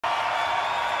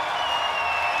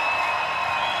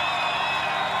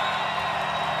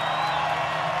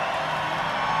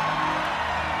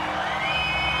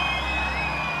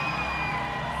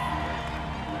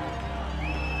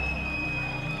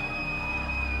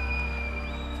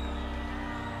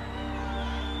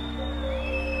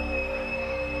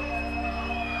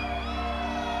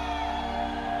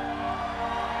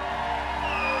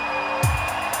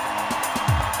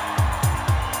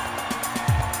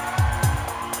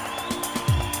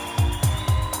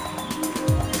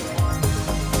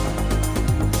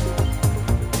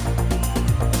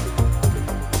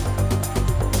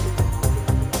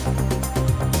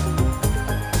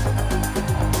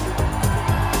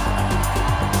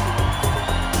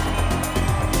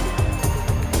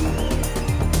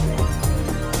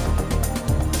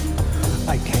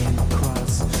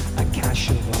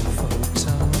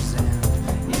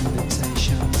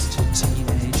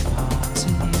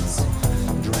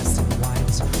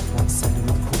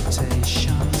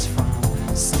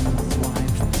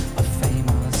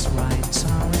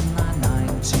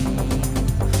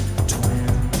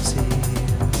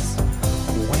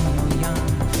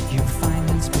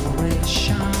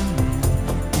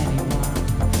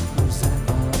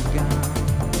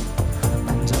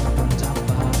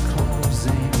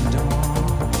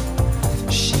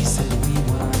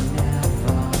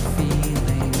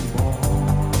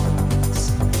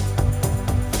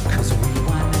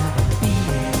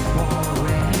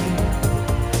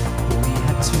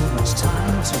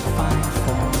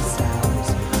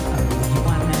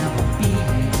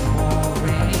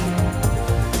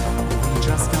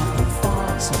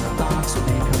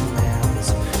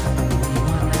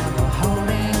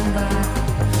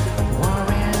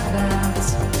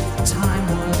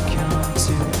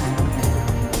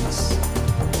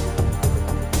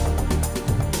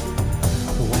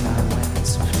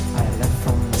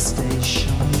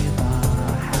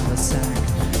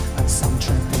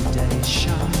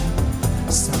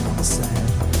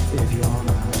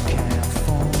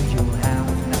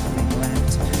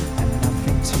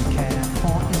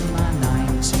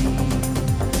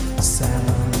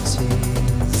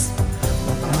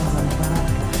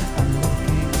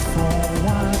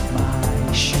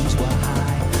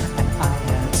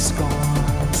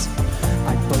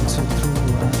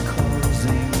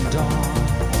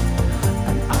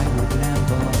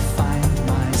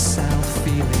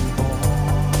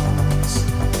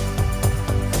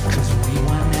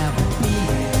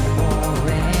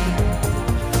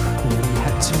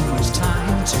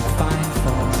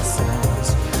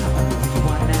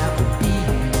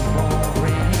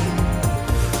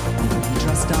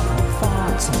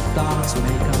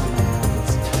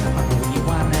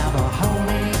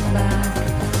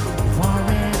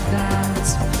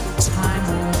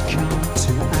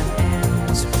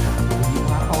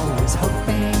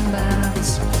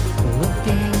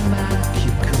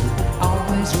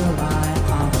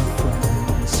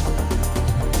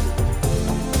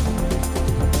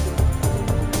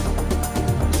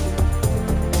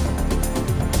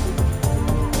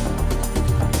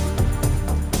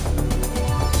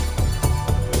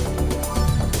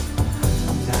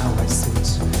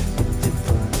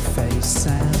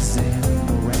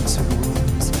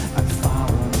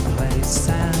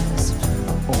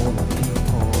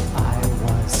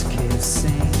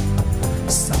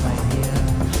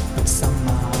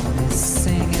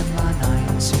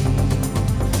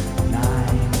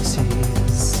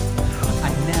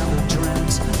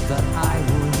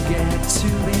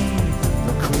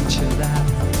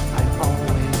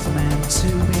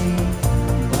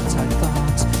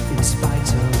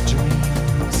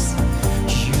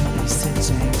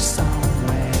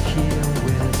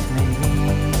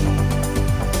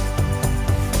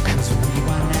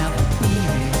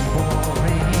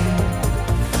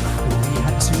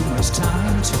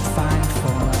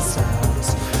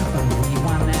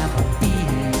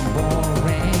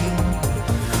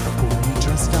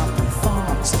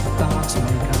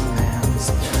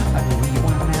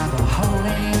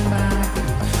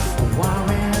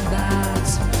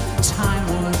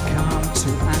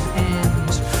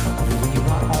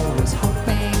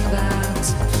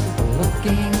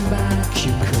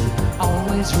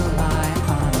always rely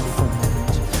on a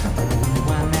friend. We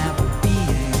were never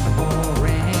being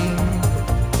boring.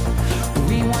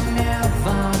 We were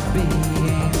never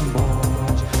being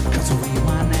bored. 'Cause we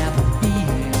were never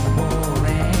being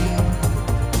boring.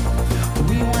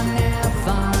 We were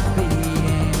never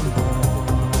being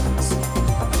bored.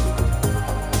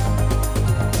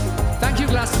 Thank you,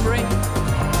 Glastonbury.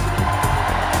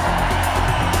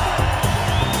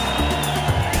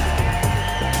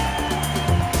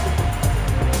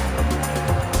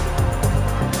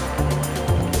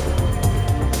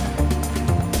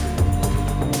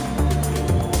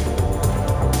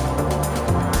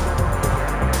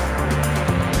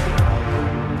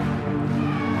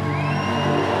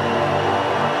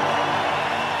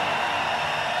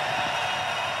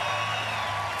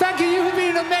 Thank you. You have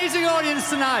been an amazing audience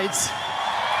tonight.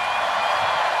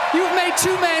 You've made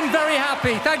two men very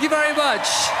happy. Thank you very much.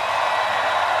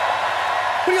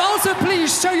 Will you also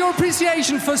please show your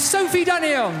appreciation for Sophie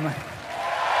Dunniam,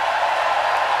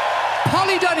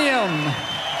 Polly Dunniam,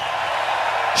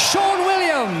 Sean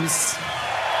Williams,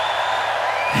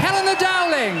 Helena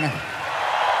Dowling.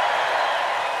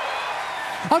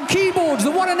 On keyboards,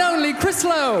 the one and only Chris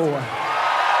Lowe.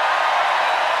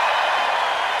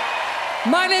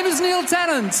 My name is Neil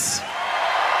Tennant.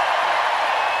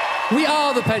 We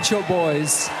are the Pet Shop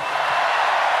Boys.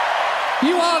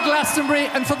 You are Glastonbury,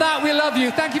 and for that we love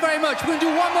you. Thank you very much. We'll do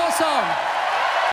one more song.